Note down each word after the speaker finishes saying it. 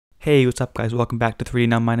Hey, what's up guys? Welcome back to TreeD.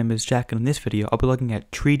 Now my name is Jack, and in this video I'll be looking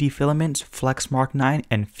at TreeD Filaments, Flexmark 9,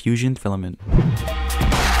 and Fusion Filament.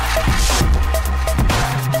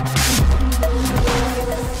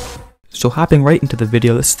 So hopping right into the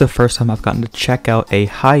video, this is the first time I've gotten to check out a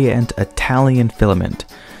high-end Italian filament.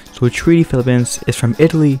 So TreeD Filaments is from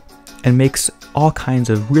Italy and makes all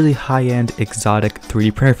kinds of really high-end exotic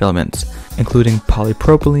 3D printer filaments, including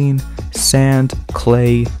polypropylene, sand,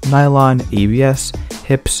 clay, nylon, ABS,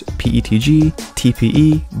 HIPS, PETG,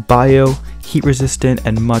 TPE, bio, heat resistant,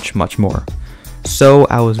 and much more. So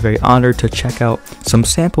I was very honored to check out some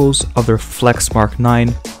samples of their Flexmark 9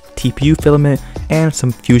 TPU filament and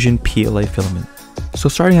some Fusion PLA filament. So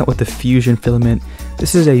starting out with the Fusion filament,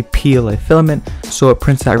 this is a PLA filament, so it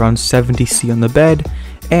prints at around 70 C on the bed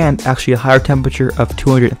and actually a higher temperature of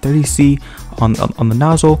 230 C on the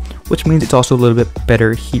nozzle, which means it's also a little bit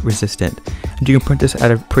better heat resistant. And you can print this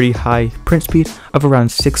at a pretty high print speed of around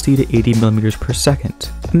 60 to 80 millimeters per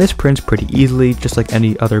second. And this prints pretty easily, just like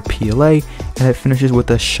any other PLA, and it finishes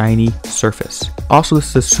with a shiny surface. Also, this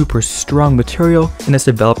is a super strong material and it's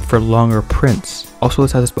developed for longer prints. Also,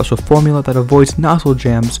 this has a special formula that avoids nozzle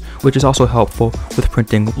jams, which is also helpful with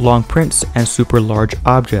printing long prints and super large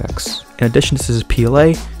objects. In addition, this is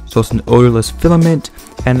PLA, so it's an odorless filament,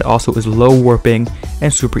 and it also is low warping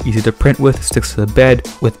and super easy to print with, sticks to the bed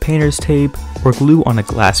with painter's tape or glue on a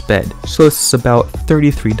glass bed. So this is about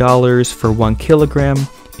 $33 for 1 kilogram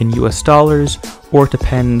in US dollars, or it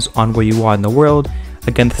depends on where you are in the world.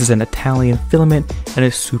 Again, this is an Italian filament and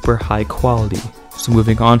is super high quality. So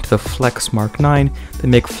moving on to the Flexmark 9, they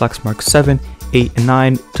make Flexmark 7, 8, and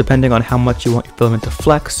 9, depending on how much you want your filament to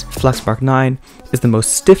flex. Flexmark 9 is the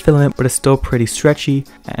most stiff filament, but it's still pretty stretchy,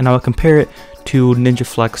 and I'll compare it to Ninja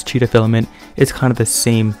Flex Cheetah filament. It's kind of the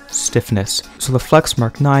same stiffness. So the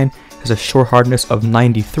Flexmark 9 has a shore hardness of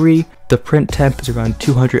 93, the print temp is around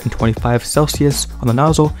 225 Celsius on the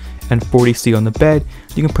nozzle and 40 C on the bed.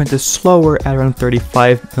 You can print this slower at around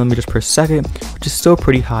 35 millimeters per second, which is still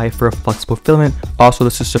pretty high for a flexible filament. Also,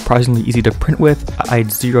 this is surprisingly easy to print with. I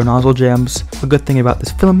had zero nozzle jams. A good thing about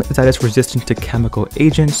this filament is that it's resistant to chemical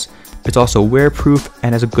agents. It's also wear-proof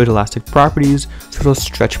and has a good elastic properties, so it'll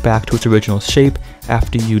stretch back to its original shape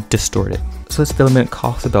after you distort it. So this filament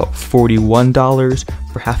costs about $41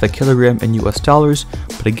 for half a kilogram in US dollars,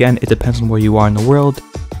 but again, it depends on where you are in the world.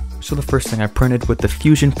 So the first thing I printed with the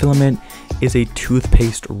Fusion filament is a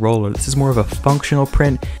Toothpaste Roller. This is more of a functional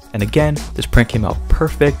print, and again, this print came out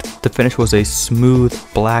perfect. The finish was a smooth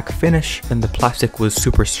black finish, and the plastic was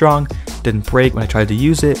super strong, didn't break when I tried to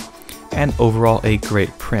use it, and overall a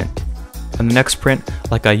great print. And the next print,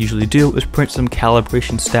 like I usually do, is print some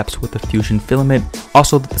calibration steps with the Fusion filament.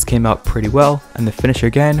 Also, this came out pretty well, and the finish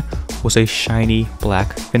again was a shiny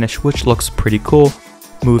black finish, which looks pretty cool.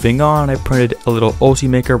 Moving on, I printed a little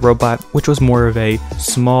Ultimaker Robot, which was more of a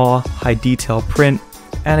small, high detail print,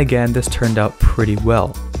 and again, this turned out pretty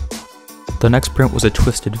well. The next print was a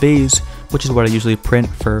twisted vase, which is what I usually print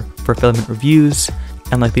for filament reviews.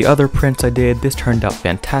 And like the other prints I did, this turned out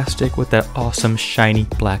fantastic with that awesome shiny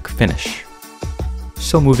black finish.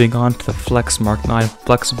 So moving on to the Flexmark 9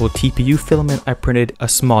 flexible TPU filament, I printed a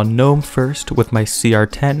small gnome first with my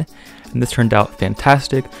CR10, and this turned out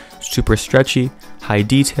fantastic, super stretchy, high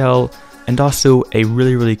detail, and also a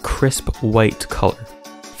really crisp white color.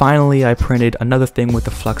 Finally, I printed another thing with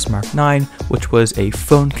the Flexmark 9, which was a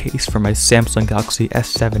phone case for my Samsung Galaxy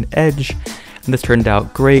S7 Edge. And this turned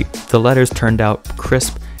out great. The letters turned out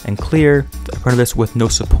crisp and clear. I printed this with no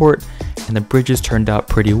support, and the bridges turned out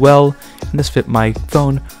pretty well, and this fit my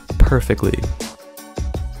phone perfectly.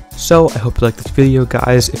 So I hope you liked this video,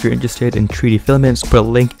 guys. If you're interested in TreeD filaments, put a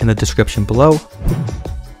link in the description below.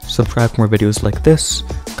 Subscribe for more videos like this.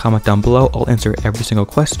 Comment down below. I'll answer every single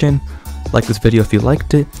question. Like this video if you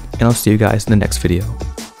liked it, and I'll see you guys in the next video.